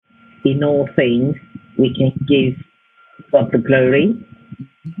in all things, we can give God the glory.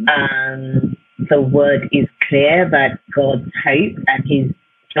 And the word is clear that God's hope and his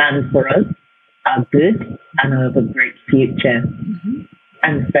plans for us are good and have a great future.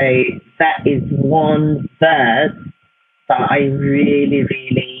 And so that is one verse that I really,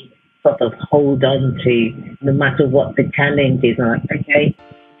 really sort of hold on to, no matter what the challenge is. I'm like, okay,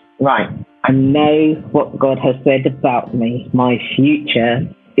 right, I know what God has said about me. My future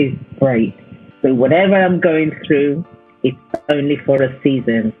is great. So whatever I'm going through, it's only for a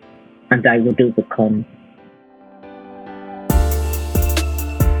season, and I will overcome.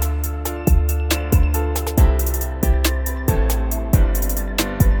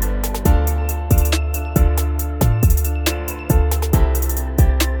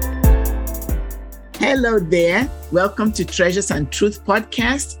 Hello there. Welcome to Treasures and Truth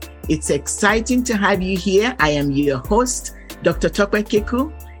podcast. It's exciting to have you here. I am your host, Dr. Tokwe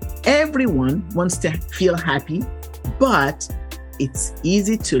Keku. Everyone wants to feel happy, but it's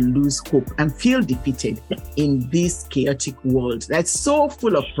easy to lose hope and feel defeated in this chaotic world that's so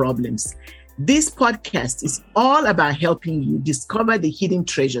full of problems. This podcast is all about helping you discover the hidden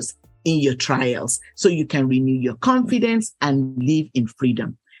treasures in your trials so you can renew your confidence and live in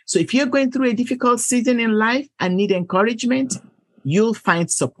freedom. So if you're going through a difficult season in life and need encouragement, you'll find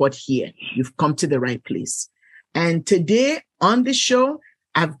support here. You've come to the right place. And today on the show,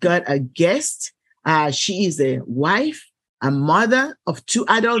 I've got a guest. She is a wife, a mother of 2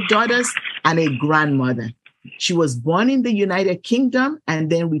 adult daughters, and a grandmother. She was born in the United Kingdom and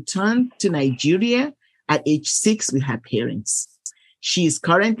then returned to Nigeria at age 6 with her parents. She is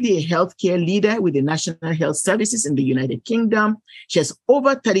currently a healthcare leader with the National Health Services in the United Kingdom. She has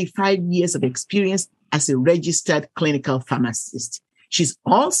over 35 years of experience as a registered clinical pharmacist. She's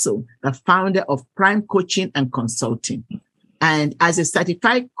also the founder of Prime Coaching and Consulting. And as a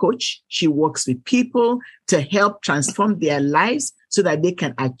certified coach, she works with people to help transform their lives so that they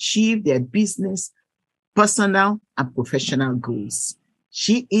can achieve their business, personal, and professional goals.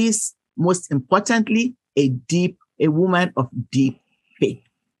 She is, most importantly, a woman of deep faith.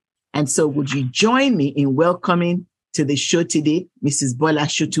 And so would you join me in welcoming to the show today, Mrs. Bola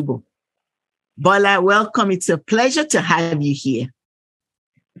Sotubo? Bola, welcome. It's a pleasure to have you here.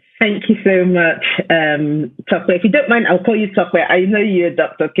 Thank you so much, Tokwe. If you don't mind, I'll call you Tokwe. I know you're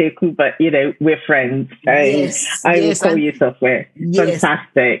Dr. Keku, but, we're friends. Yes. I will call you Tokwe. Yes.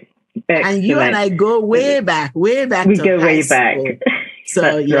 Fantastic. Excellent. And you and I go way back. We go way back.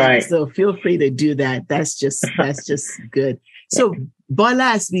 So, right. So feel free to do that. That's just good. So,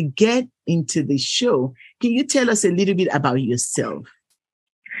 Bola, as we get into the show, can you tell us a little bit about yourself?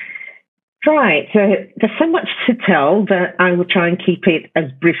 Right. So there's so much to tell that I will try and keep it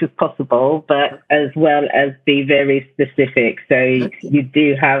as brief as possible, but as well as be very specific. So you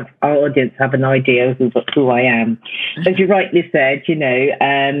do have our audience have an idea of who I am. As you rightly said,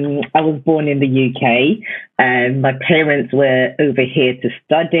 I was born in the UK. My parents were over here to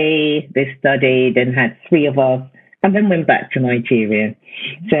study. They studied and had 3 of us, and then went back to Nigeria.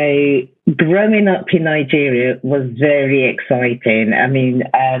 So growing up in Nigeria was very exciting. I mean,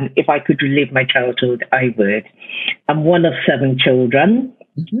 if I could relive my childhood, I would. I'm one of 7 children.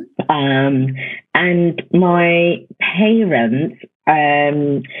 And my parents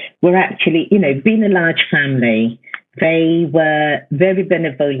were actually, being a large family, they were very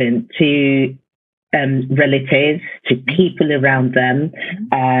benevolent to relatives, to people around them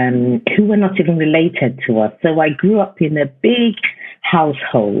who were not even related to us. So I grew up in a big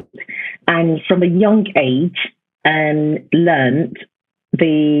household, and from a young age learned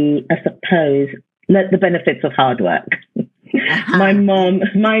the benefits of hard work. My mom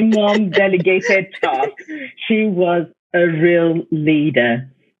delegated tasks. She was a real leader.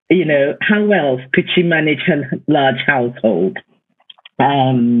 How else could she manage her large household?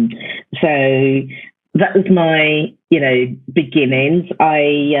 So that was my, beginnings.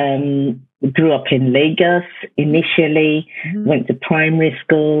 I grew up in Lagos initially, went to primary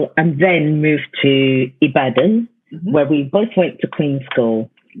school, and then moved to Ibadan, where we both went to Queen's School.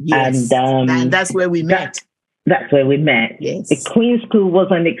 Yes, and that's where we met. That's where we met. Yes. The Queen's School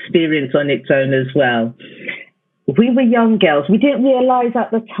was an experience on its own as well. We were young girls. We didn't realize at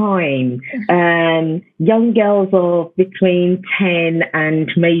the time, young girls of between 10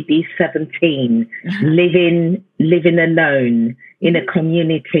 and maybe 17, living alone in a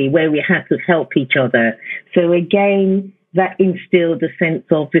community where we had to help each other. So again, that instilled a sense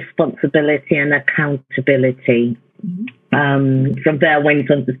of responsibility and accountability. From there, I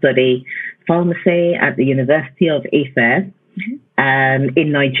went on to study pharmacy at the University of Ife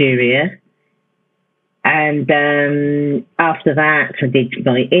in Nigeria. And after that, I did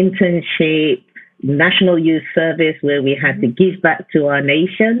my internship, National Youth Service, where we had to give back to our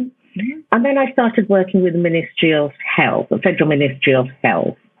nation. And then I started working with the Ministry of Health, the Federal Ministry of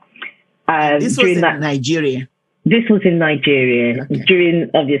Health. This was in Nigeria. This was in Nigeria. Okay.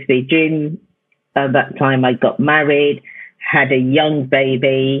 During that time, I got married, had a young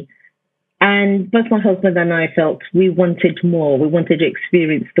baby, and both my husband and I felt we wanted more. We wanted to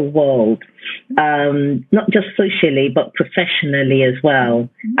experience the world, not just socially, but professionally as well,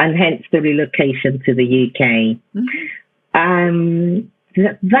 and hence the relocation to the UK.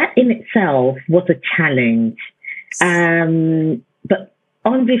 That in itself was a challenge. But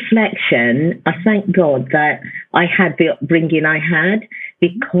on reflection, I thank God that I had the upbringing I had,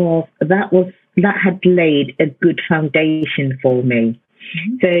 because that had laid a good foundation for me.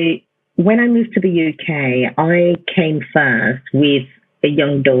 So when I moved to the UK, I came first with a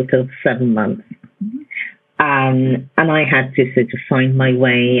young daughter of 7 months. And I had to sort of find my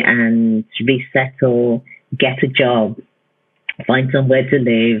way and resettle, get a job, find somewhere to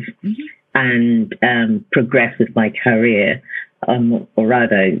live, and progress with my career. Or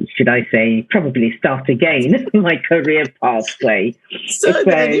rather, should I say, probably start again my career pathway. So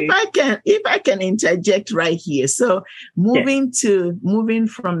then if I can interject right here. So moving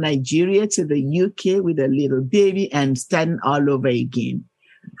from Nigeria to the UK with a little baby and starting all over again,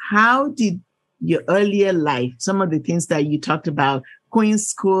 how did your earlier life, some of the things that you talked about, Queen's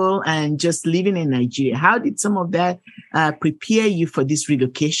School and just living in Nigeria, how did some of that prepare you for this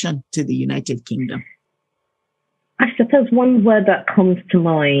relocation to the United Kingdom? I suppose one word that comes to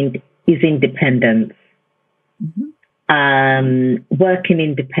mind is independence. Working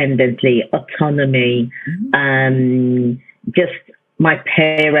independently, autonomy, just my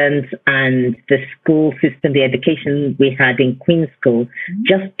parents and the school system, the education we had in Queen's School,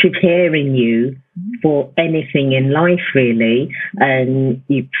 just preparing you for anything in life, really. And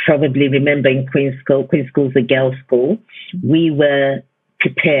you probably remember in Queen's School's a girls' school, we were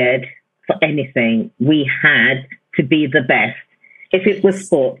prepared for anything. We had to be the best. If it was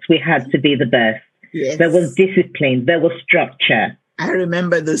sports, we had to be the best. Yes. There was discipline, there was structure. I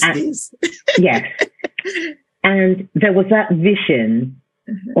remember those days. Yes. And there was that vision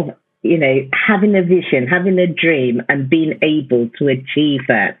of, having a vision, having a dream, and being able to achieve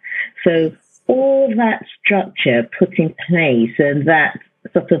that. So all that structure put in place and that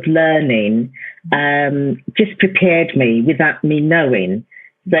sort of learning just prepared me without me knowing.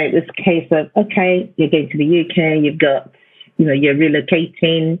 So it was a case of, okay, you're going to the UK, you've got, you're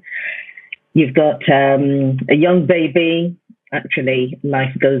relocating, you've got a young baby. Actually,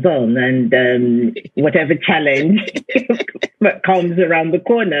 life goes on, and whatever challenge that comes around the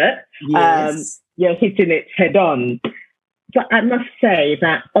corner, you're hitting it head on. But I must say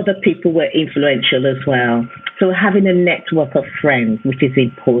that other people were influential as well. So having a network of friends, which is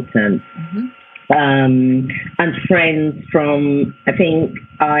important. And friends from, I think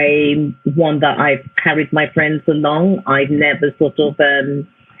I'm one that I've carried my friends along. I've never sort of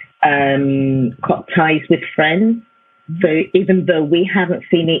cut ties with friends. So even though we haven't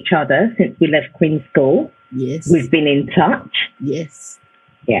seen each other since we left Queen's School, we've been in touch. Yes.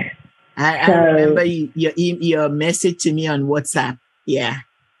 Yeah. I remember your message to me on WhatsApp. Yeah.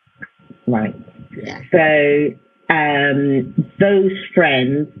 Right. Yeah. So those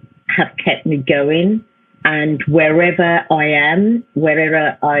friends have kept me going, and wherever I am,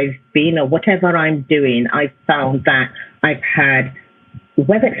 wherever I've been, or whatever I'm doing, I've found that I've had,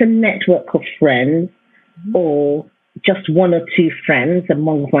 whether it's a network of friends or just one or two friends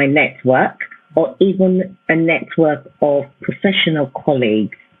among my network, or even a network of professional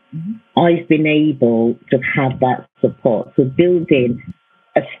colleagues, I've been able to have that support. So building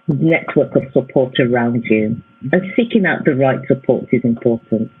a network of support around you and seeking out the right support is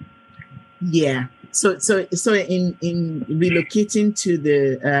important. Yeah. So in relocating to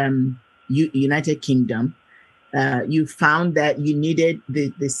the United Kingdom, you found that you needed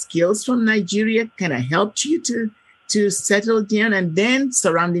the skills from Nigeria kind of helped you to settle down, and then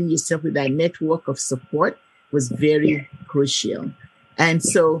surrounding yourself with that network of support was very crucial. And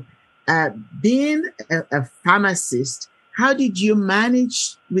so being a pharmacist, how did you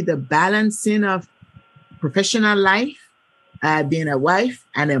manage with the balancing of professional life, being a wife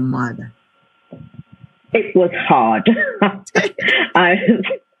and a mother? It was hard. I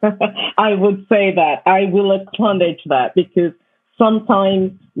would say that. I will acknowledge that, because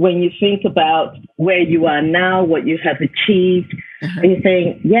sometimes when you think about where you are now, what you have achieved, you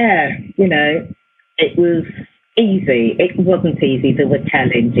think, it was easy. It wasn't easy. There were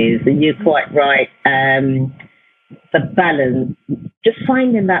challenges, and you're quite right. The balance, just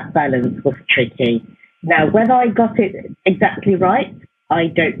finding that balance was tricky. Now, whether I got it exactly right, I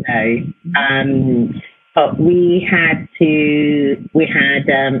don't know. But we had to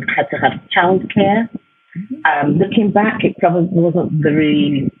have childcare. Looking back, it probably wasn't the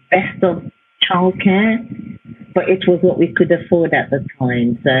really best of childcare, but it was what we could afford at the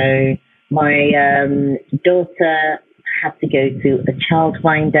time. So my daughter had to go to a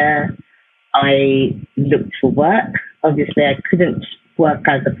childminder. I looked for work. Obviously, I couldn't work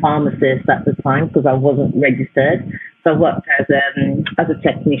as a pharmacist at the time because I wasn't registered. So I worked as a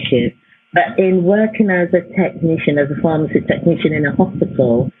technician. But in working as a technician, as a pharmacy technician in a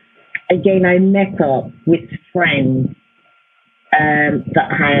hospital, again, I met up with friends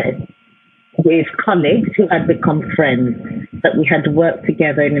with colleagues who had become friends, that we had worked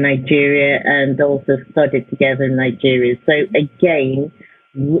together in Nigeria and also studied together in Nigeria. So again,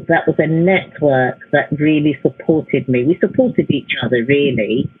 that was a network that really supported me. We supported each other,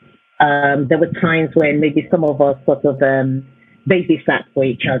 really. There were times when maybe some of us sort of babysat for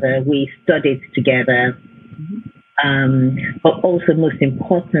each other. We studied together. But also, most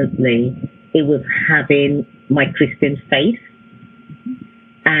importantly, it was having my Christian faith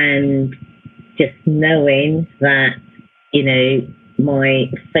and just knowing that, my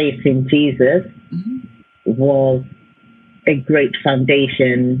faith in Jesus was a great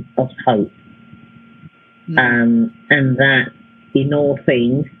foundation of hope. And that in all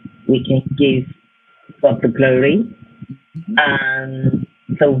things, we can give God the glory.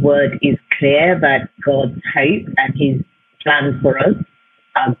 The word is clear that God's hope and his plans for us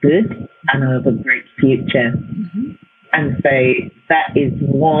are good and have a great future. And so that is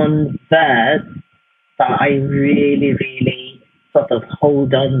one verse that I really, really sort of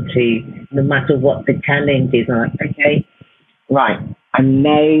hold on to, no matter what the challenge is. I'm like, okay, right, I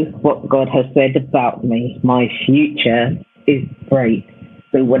know what God has said about me. My future is great.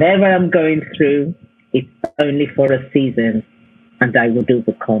 So whatever I'm going through, it's only for a season, and I will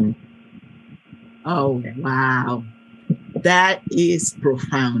overcome. Oh, wow. That is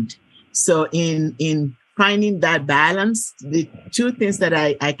profound. So in finding that balance, the two things that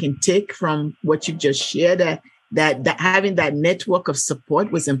I can take from what you just shared, that having that network of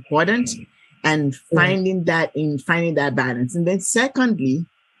support was important, and finding that balance. And then secondly,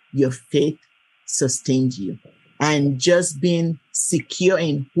 your faith sustained you. And just being secure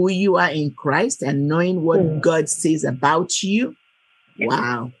in who you are in Christ and knowing what God says about you.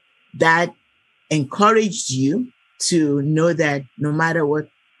 Wow. That encouraged you to know that no matter what,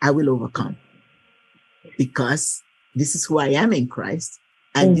 I will overcome. Because this is who I am in Christ.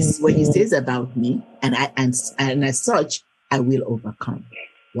 And this is what he says about me. And as such, I will overcome.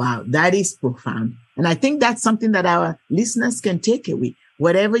 Wow. That is profound. And I think that's something that our listeners can take away.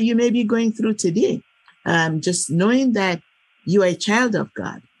 Whatever you may be going through today, just knowing that you are a child of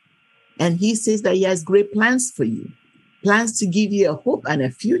God. And he says that he has great plans for you, plans to give you a hope and a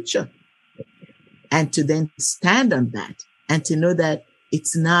future. And to then stand on that and to know that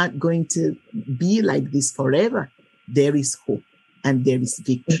it's not going to be like this forever. There is hope and there is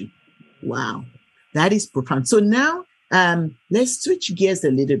victory. Wow. That is profound. So now let's switch gears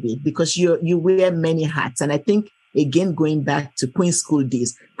a little bit, because you wear many hats. And I think, again, going back to Queen School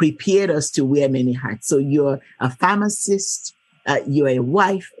days, prepared us to wear many hats. So you're a pharmacist, you're a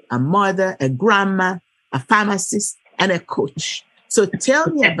wife, a mother, a grandma, a pharmacist, and a coach. So tell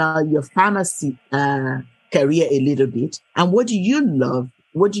me about your pharmacy career a little bit, and what do you love?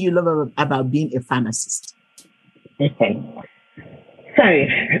 What do you love about being a pharmacist? Okay. So,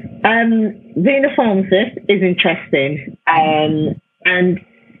 being a pharmacist is interesting. And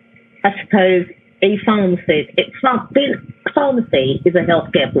I suppose a pharmacist, pharmacy is a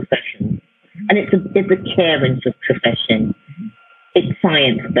healthcare profession, and it's a caring profession. It's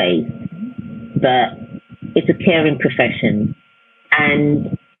science-based, but it's a caring profession.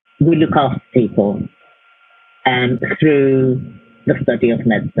 And we look after people through the study of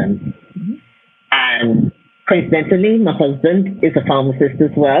medicine. And coincidentally, my husband is a pharmacist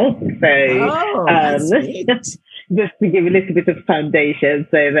as well. So just to give a little bit of foundation,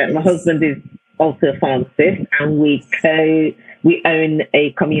 so that my husband is also a pharmacist, and we own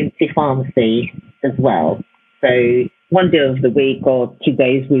a community pharmacy as well. So one day of the week or 2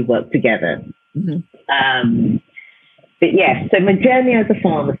 days we work together. But yes, so my journey as a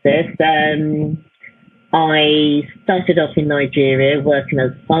pharmacist, I started off in Nigeria working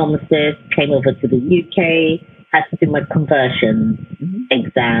as a pharmacist, came over to the UK, had to do my conversion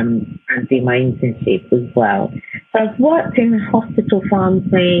exam and do my internship as well. So I've worked in hospital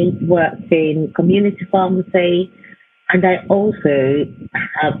pharmacy, worked in community pharmacy, and I also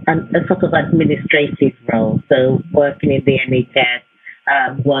have a sort of administrative role. So working in the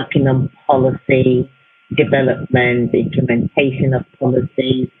NHS, working on policy, development, implementation of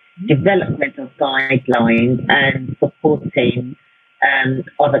policies, development of guidelines, and supporting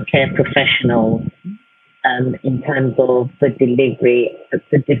other care professionals in terms of the delivery,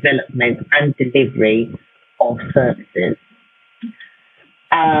 the development and delivery of services.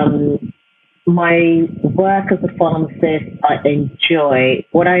 My work as a pharmacist,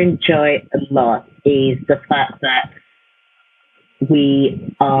 what I enjoy a lot is the fact that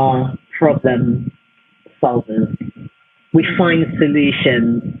we are problem solvers. We find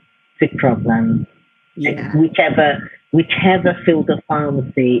solutions to problems. Yeah. Whichever field of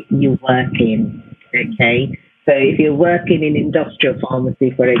pharmacy you work in, okay? So if you're working in industrial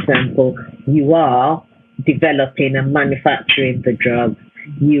pharmacy, for example, you are developing and manufacturing the drug.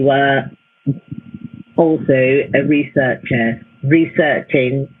 You are also a researcher,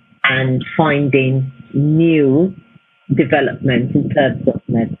 researching and finding new developments in terms of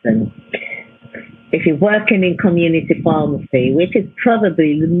medicine. If you're working in community pharmacy, which is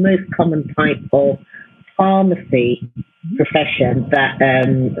probably the most common type of pharmacy profession, that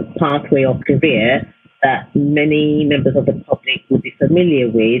pathway or career that many members of the public will be familiar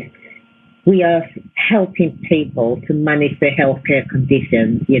with, we are helping people to manage their healthcare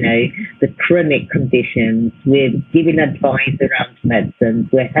conditions, the chronic conditions. We're giving advice around medicines.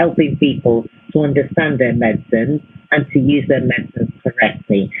 We're helping people to understand their medicines and to use their medicines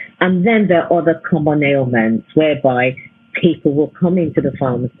correctly. And then there are other common ailments whereby people will come into the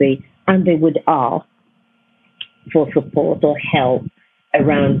pharmacy and they would ask for support or help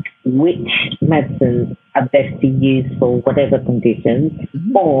around which medicines are best to use for whatever conditions,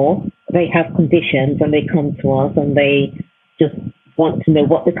 or they have conditions and they come to us and they just want to know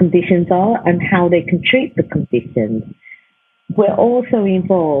what the conditions are and how they can treat the conditions. We're also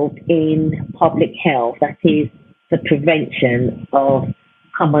involved in public health, that is the prevention of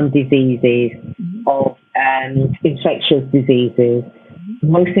common diseases, of infectious diseases.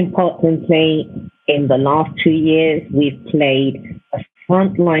 Most importantly, in the last 2 years, we've played a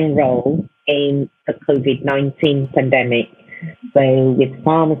frontline role in the COVID-19 pandemic. So with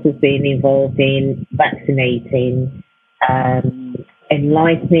pharmacists being involved in vaccinating,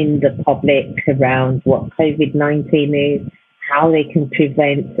 enlightening the public around what COVID-19 is, how they can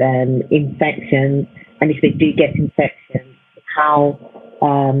prevent infections, and if they do get infections, how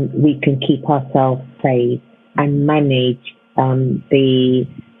we can keep ourselves safe and manage the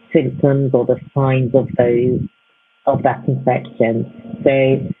symptoms or the signs of that infection.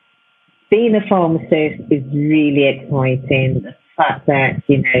 So being a pharmacist is really exciting. The fact that,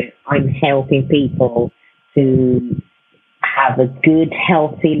 I'm helping people to have a good,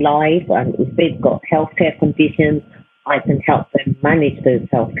 healthy life, and if they've got healthcare conditions, I can help them manage those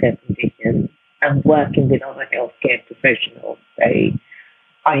healthcare conditions and working with other healthcare professionals. So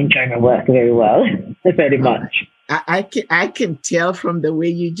I enjoy my work very well, very much. I can tell from the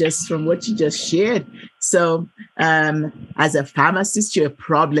way from what you just shared. So as a pharmacist, you're a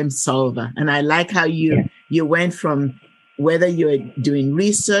problem solver. And I like how you went from whether you're doing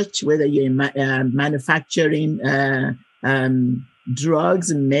research, whether you're manufacturing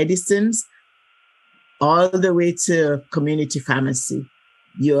drugs and medicines, all the way to community pharmacy.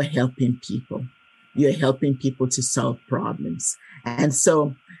 You're helping people. You're helping people to solve problems. And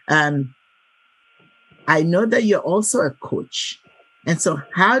so I know that you're also a coach. And so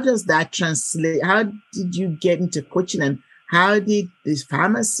how does that translate? How did you get into coaching, and how did this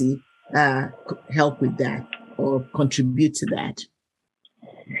pharmacy help with that or contribute to that?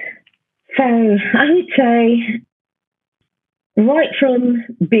 So I would say right from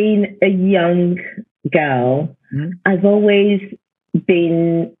being a young girl, I've always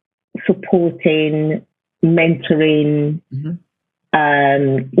been supporting, mentoring.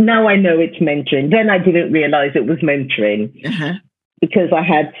 Now I know it's mentoring. Then I didn't realize it was mentoring because I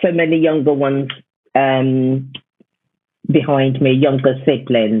had so many younger ones behind me, younger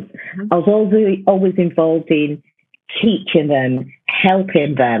siblings. I was always involved in teaching them,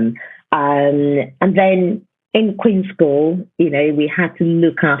 helping them. And then in Queen's School, we had to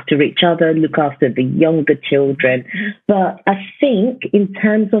look after each other, look after the younger children. But I think in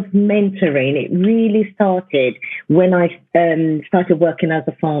terms of mentoring, it really started when I started working as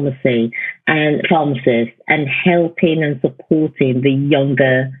a pharmacist and helping and supporting the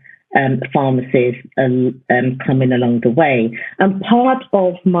younger pharmacists coming along the way. And part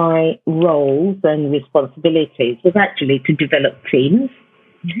of my roles and responsibilities was actually to develop teams,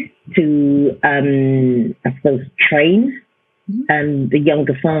 to, I suppose, train the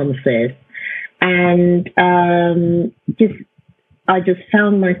younger pharmacists. And I just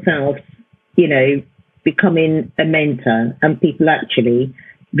found myself, becoming a mentor, and people actually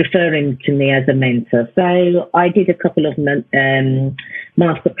referring to me as a mentor. So I did a couple of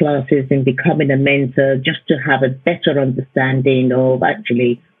master classes in becoming a mentor just to have a better understanding of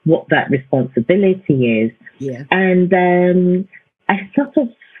actually what that responsibility is. Yeah. And I sort of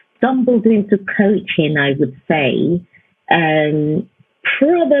stumbled into coaching, I would say,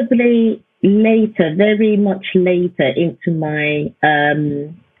 probably later, very much later into my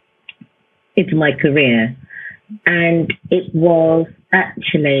career. And it was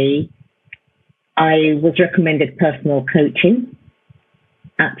actually, I was recommended personal coaching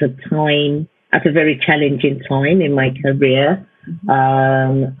at the time, at a very challenging time in my career.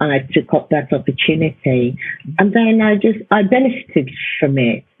 And I took up that opportunity. And then I benefited from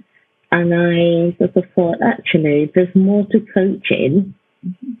it. And I sort of thought, actually, there's more to coaching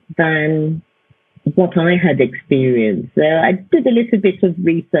than what I had experienced. So I did a little bit of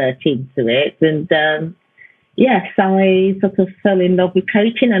research into it. And yes, I sort of fell in love with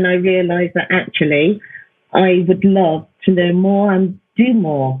coaching, and I realized that actually I would love to know more and do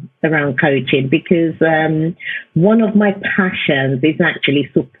more around coaching, because one of my passions is actually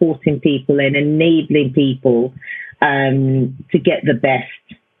supporting people and enabling people to get the best,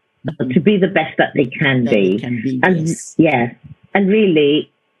 to be the best that they can be. And yes. Yeah, and really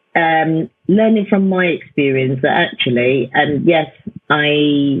learning from my experience that actually, and yes,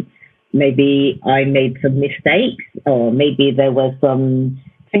 maybe I made some mistakes, or maybe there were some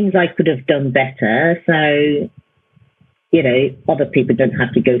things I could have done better. So, you know, other people don't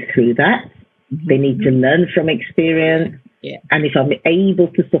have to go through that. They need to learn from experience. Yeah. And if I'm able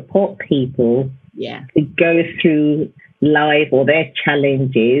to support people to go through life or their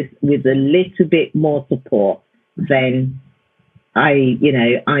challenges with a little bit more support, then I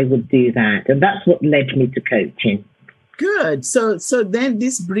would do that. And that's what led me to coaching. Good. So then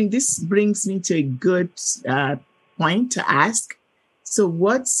this brings me to a good point to ask. So what's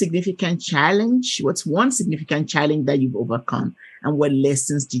one significant challenge that you've overcome, and what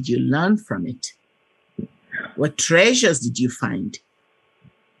lessons did you learn from it? What treasures did you find?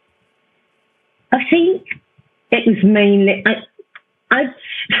 I think it was mainly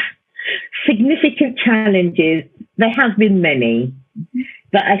significant challenges. There have been many,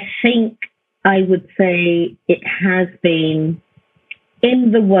 but I think I would say it has been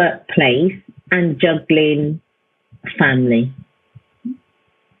in the workplace and juggling family.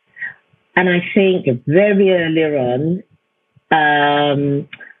 And I think very earlier on,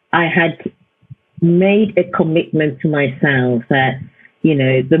 I had made a commitment to myself that, you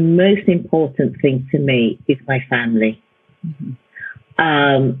know, the most important thing to me is my family.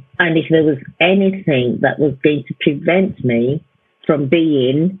 And if there was anything that was going to prevent me from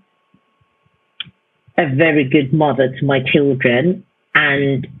being a very good mother to my children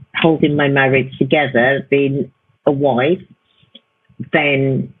and holding my marriage together, being a wife,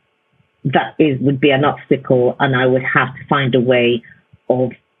 then that would be an obstacle, and I would have to find a way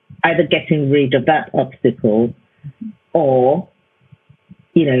of either getting rid of that obstacle or,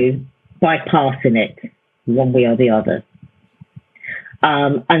 you know, bypassing it one way or the other.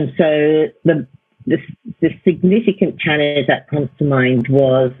 And so the significant challenge that comes to mind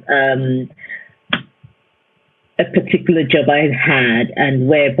was a particular job I had, and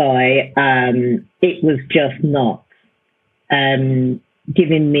whereby it was just not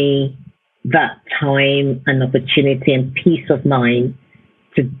giving me that time and opportunity and peace of mind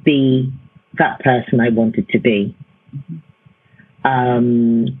to be that person I wanted to be.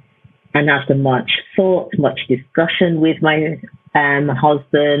 And after much thought, much discussion with my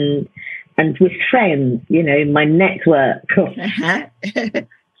husband and with friends, you know, my network, you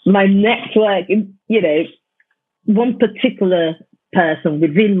know, one particular person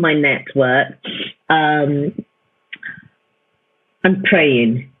within my network, I'm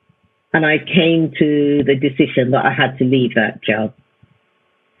praying. And I came to the decision that I had to leave that job.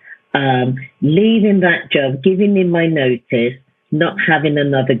 Leaving that job, giving me my notice, not having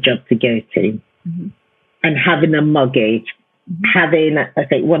another job to go to, and having a mortgage, having, I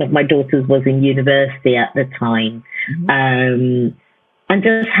think one of my daughters was in university at the time, and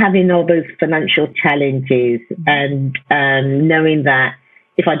just having all those financial challenges, and knowing that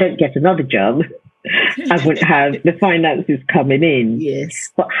if I don't get another job, I wouldn't have the finances coming in. Yes.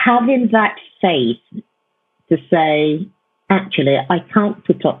 But having that faith to say, actually, I can't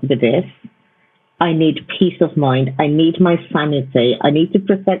put up with this. I need peace of mind. I need my sanity. I need to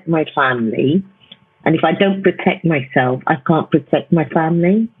protect my family. And if I don't protect myself, I can't protect my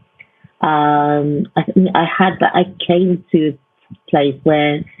family. I came to a place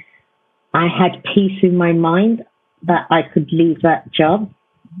where I had peace in my mind that I could leave that job.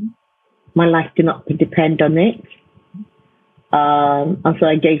 My life did not depend on it. And so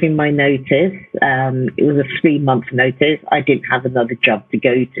I gave him my notice. It was a 3-month notice. I didn't have another job to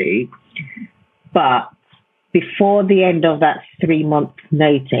go to. But before the end of that 3-month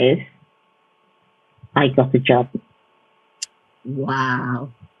notice, I got a job. Wow.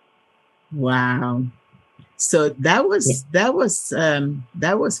 So that was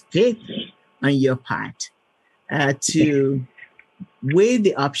faith on your part to weigh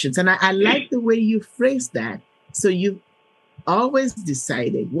the options. And I like the way you phrased that. So you always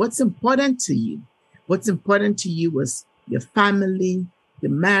decided what's important to you. What's important to you was your family,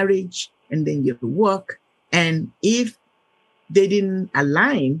 your marriage, and then your work. And if they didn't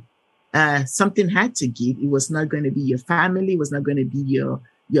align, something had to give. It was not going to be your family. It was not going to be your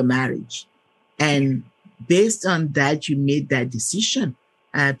marriage. And based on that, you made that decision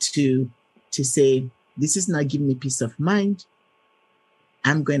to say, this is not giving me peace of mind.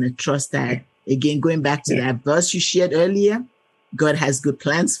 I'm going to trust that. Again, going back to that verse you shared earlier, God has good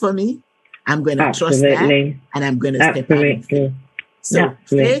plans for me. I'm going to trust that, and I'm going to step out in faith. So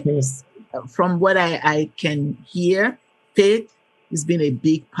faith, from what I can hear, faith has been a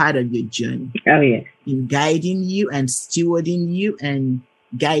big part of your journey. Oh, yeah. In guiding you and stewarding you and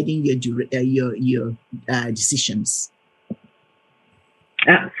guiding your decisions.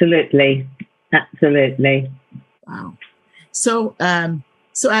 Absolutely. Wow. So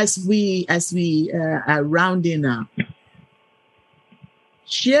as we are rounding up,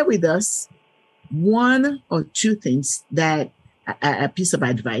 share with us one or two things that a piece of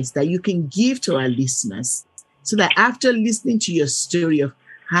advice that you can give to our listeners, so that after listening to your story of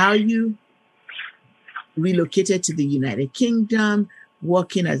how you relocated to the United Kingdom,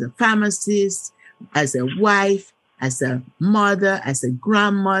 working as a pharmacist, as a wife, as a mother, as a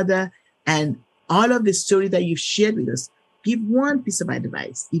grandmother, and all of the story that you've shared with us, give one piece of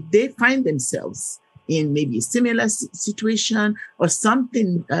advice. If they find themselves in maybe a similar situation or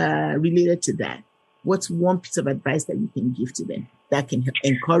something related to that, what's one piece of advice that you can give to them that can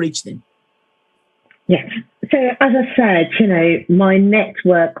encourage them? Yes. So as I said, my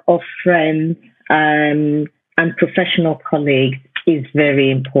network of friends and professional colleagues is very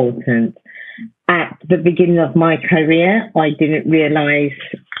important. At the beginning of my career, I didn't realize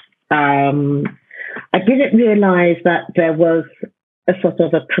that there was a sort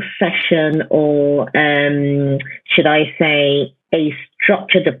of a profession or, should I say, a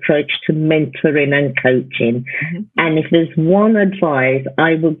structured approach to mentoring and coaching. Mm-hmm. And if there's one advice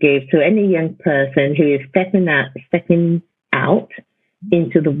I will give to any young person who is stepping out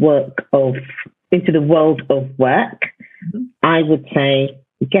into the world of work, mm-hmm. I would say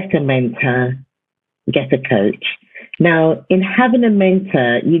get a mentor, get a coach. Now, in having a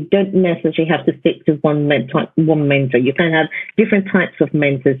mentor, you don't necessarily have to stick to one mentor. You can have different types of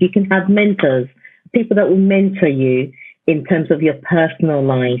mentors. You can have mentors, people that will mentor you in terms of your personal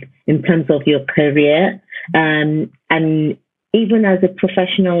life, in terms of your career, and even as a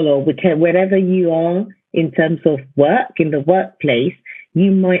professional or wherever you are in terms of work, in the workplace,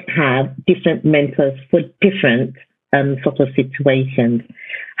 you might have different mentors for different sort of situations.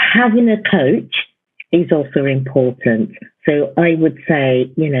 Having a coach is also important. So I would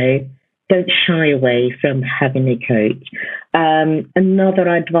say, don't shy away from having a coach. Another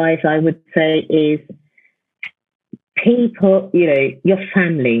advice I would say is people, your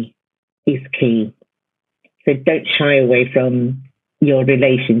family is key. So don't shy away from your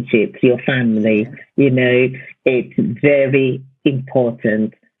relationships, your family. It's very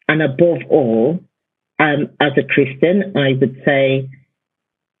important. And above all, as a Christian, I would say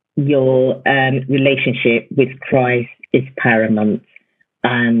your relationship with Christ is paramount.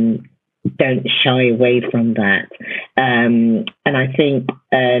 Don't shy away from that. And I think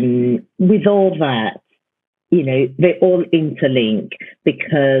with all that, they all interlink,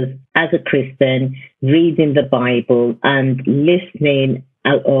 because as a Christian, reading the Bible and listening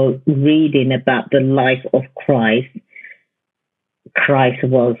or reading about the life of Christ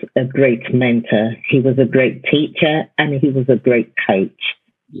was a great mentor. He was a great teacher and he was a great coach.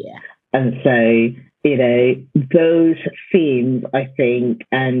 Yeah. And so, those themes, I think,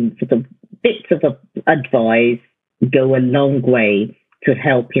 and sort of bits of advice go a long way to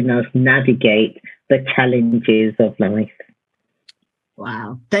helping us navigate the challenges of life.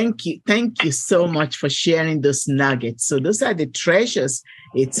 Wow. Thank you. Thank you so much for sharing those nuggets. So those are the treasures.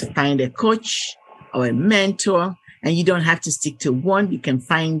 It's find a coach or a mentor, and you don't have to stick to one. You can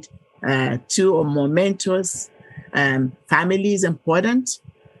find 2 or more mentors. Family is important.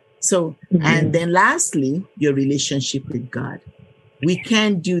 So, mm-hmm. And then lastly, your relationship with God. We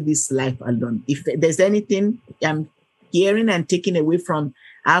can't do this life alone. If there's anything I'm hearing and taking away from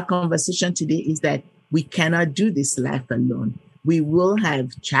our conversation today, is that we cannot do this life alone. We will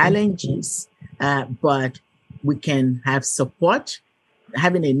have challenges, but we can have support.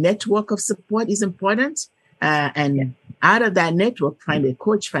 Having a network of support is important. And out of that network, find a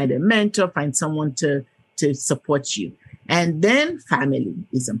coach, find a mentor, find someone to support you. And then family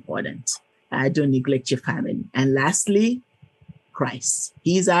is important. Don't neglect your family. And lastly, Christ.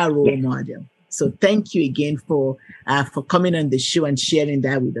 He's our role model. So thank you again for coming on the show and sharing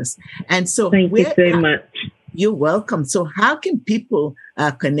that with us. And so thank you so much. You're welcome. So how can people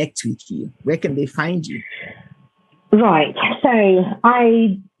connect with you? Where can they find you? Right. So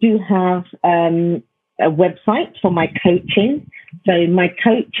I do have a website for my coaching. So my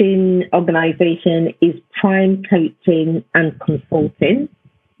coaching organization is Prime Coaching and Consulting.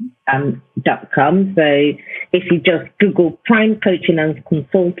 .com. So if you just Google Prime Coaching and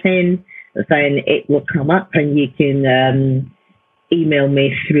Consulting, then it will come up and you can email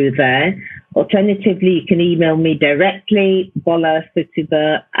me through there. Alternatively, you can email me directly, Bola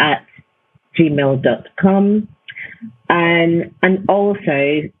Sotubo at gmail.com. And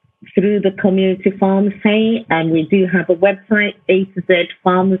also through the community pharmacy, and we do have a website,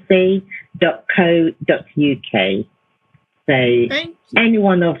 azpharmacy.co.uk. So any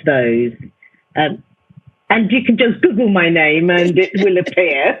one of those. And you can just Google my name and it will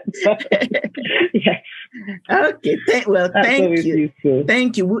appear. Yes. Okay. Thank you. Useful.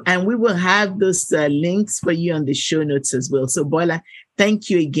 Thank you. And we will have those links for you on the show notes as well. So Bola, thank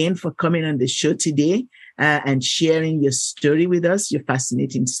you again for coming on the show today and sharing your story with us, your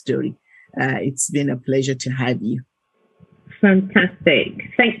fascinating story. It's been a pleasure to have you.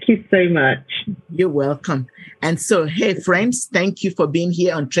 Fantastic. Thank you so much. You're welcome. And so, hey, friends, thank you for being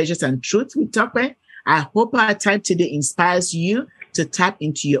here on Treasures and Truth with Tokwe. I hope our time today inspires you to tap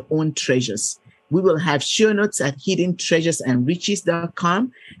into your own treasures. We will have show notes at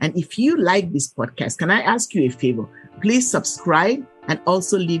hiddentreasuresandriches.com. And if you like this podcast, can I ask you a favor? Please subscribe and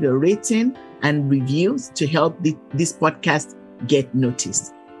also leave a rating and reviews to help this podcast get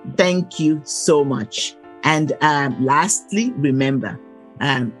noticed. Thank you so much. And lastly, remember,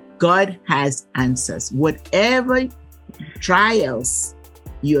 God has answers. Whatever trials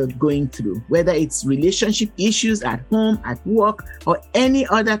you're going through, whether it's relationship issues at home, at work, or any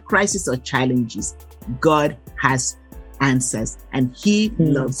other crisis or challenges, God has answers and He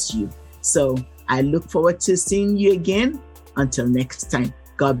loves you. So I look forward to seeing you again. Until next time,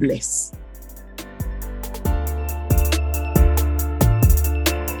 God bless.